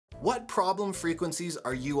What problem frequencies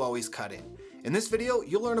are you always cutting? In this video,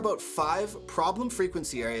 you'll learn about 5 problem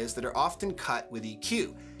frequency areas that are often cut with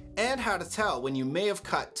EQ, and how to tell when you may have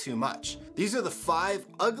cut too much. These are the 5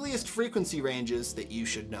 ugliest frequency ranges that you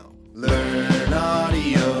should know. Learn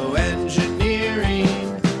audio engineering.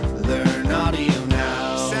 Learn audio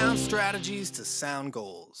now. Sound strategies to sound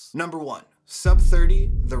goals. Number 1, sub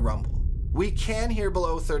 30, the rumble. We can hear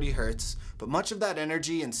below 30 Hz, but much of that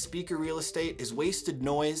energy and speaker real estate is wasted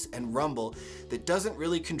noise and rumble that doesn't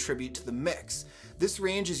really contribute to the mix. This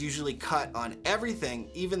range is usually cut on everything,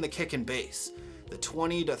 even the kick and bass. The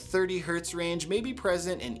 20 to 30 Hz range may be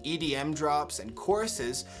present in EDM drops and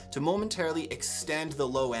choruses to momentarily extend the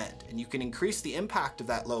low end, and you can increase the impact of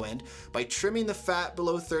that low end by trimming the fat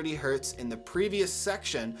below 30 Hz in the previous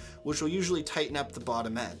section, which will usually tighten up the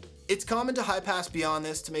bottom end. It's common to high pass beyond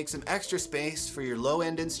this to make some extra space for your low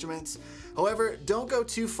end instruments. However, don't go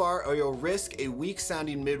too far or you'll risk a weak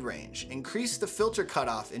sounding mid-range. Increase the filter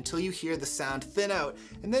cutoff until you hear the sound thin out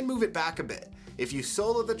and then move it back a bit. If you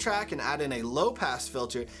solo the track and add in a low pass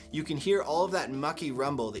filter, you can hear all of that mucky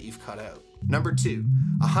rumble that you've cut out. Number 2,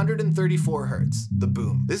 134 Hz, the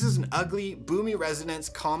boom. This is an ugly, boomy resonance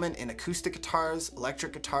common in acoustic guitars,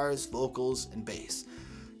 electric guitars, vocals, and bass.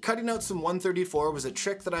 Cutting out some 134 was a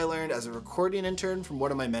trick that I learned as a recording intern from one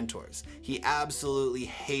of my mentors. He absolutely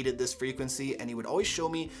hated this frequency, and he would always show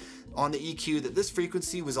me on the EQ that this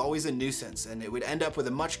frequency was always a nuisance, and it would end up with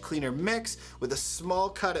a much cleaner mix with a small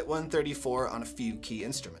cut at 134 on a few key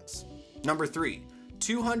instruments. Number 3,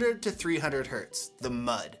 200 to 300 Hz, the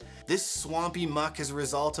mud. This swampy muck is a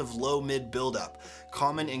result of low-mid buildup,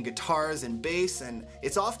 common in guitars and bass, and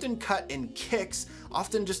it's often cut in kicks,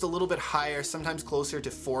 often just a little bit higher, sometimes closer to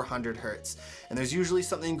 400 Hz. And there's usually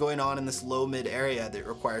something going on in this low-mid area that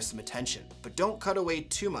requires some attention. But don't cut away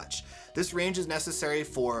too much. This range is necessary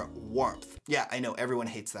for warmth. Yeah, I know, everyone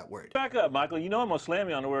hates that word. Back up, Michael. You know I'm gonna slam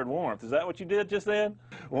you on the word warmth. Is that what you did just then?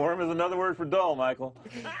 Warm is another word for dull, Michael.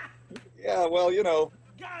 Yeah, well, you know,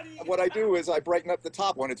 what I do is I brighten up the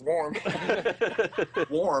top when it's warm.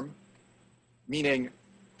 Warm, meaning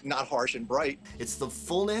not harsh and bright. It's the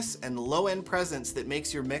fullness and low-end presence that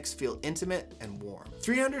makes your mix feel intimate and warm.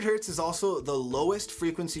 300 Hz is also the lowest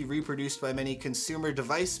frequency reproduced by many consumer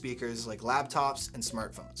device speakers like laptops and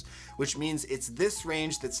smartphones, which means it's this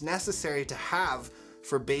range that's necessary to have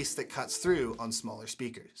for bass that cuts through on smaller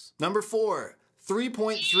speakers. Number 4,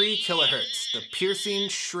 3.3 kilohertz, the piercing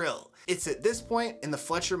shrill. It's at this point in the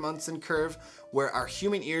Fletcher-Munson curve where our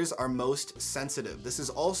human ears are most sensitive. This is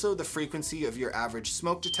also the frequency of your average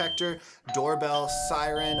smoke detector, doorbell,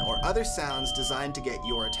 siren, or other sounds designed to get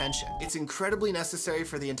your attention. It's incredibly necessary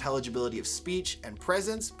for the intelligibility of speech and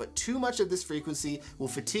presence, but too much of this frequency will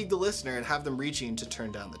fatigue the listener and have them reaching to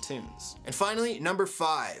turn down the tunes. And finally, number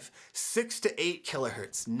 5, 6 to 8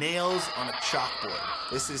 kilohertz, nails on a chalkboard.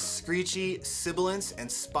 This is screechy, sibilance, and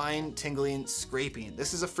spine-tingling scraping.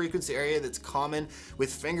 This is a frequency area that's common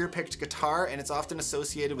with finger-picked guitar, and it's often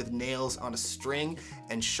associated with nails on a string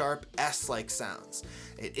and sharp S-like sounds.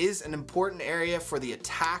 It is an important area for the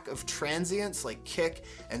attack of transients like kick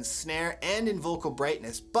and snare and in vocal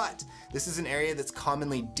brightness, but this is an area that's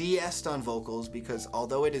commonly de-essed on vocals because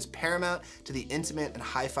although it is paramount to the intimate and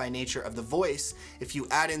hi-fi nature of the voice, if you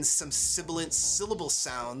add in some sibilant syllable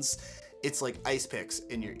sounds, it's like ice picks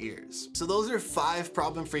in your ears. So those are 5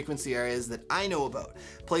 problem frequency areas that I know about,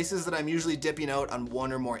 places that I'm usually dipping out on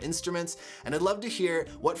one or more instruments, and I'd love to hear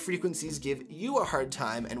what frequencies give you a hard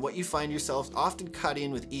time and what you find yourself often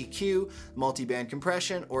cutting with EQ, multi-band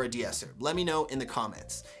compression, or a de-esser. Let me know in the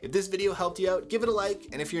comments. If this video helped you out, give it a like,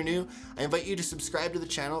 and if you're new, I invite you to subscribe to the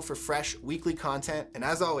channel for fresh weekly content, and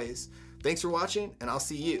as always, thanks for watching, and I'll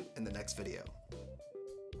see you in the next video.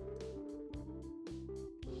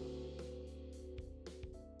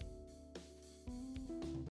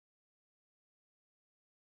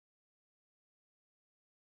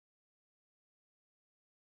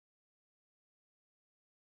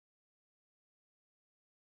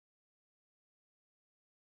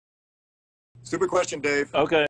 Super question, Dave. Okay.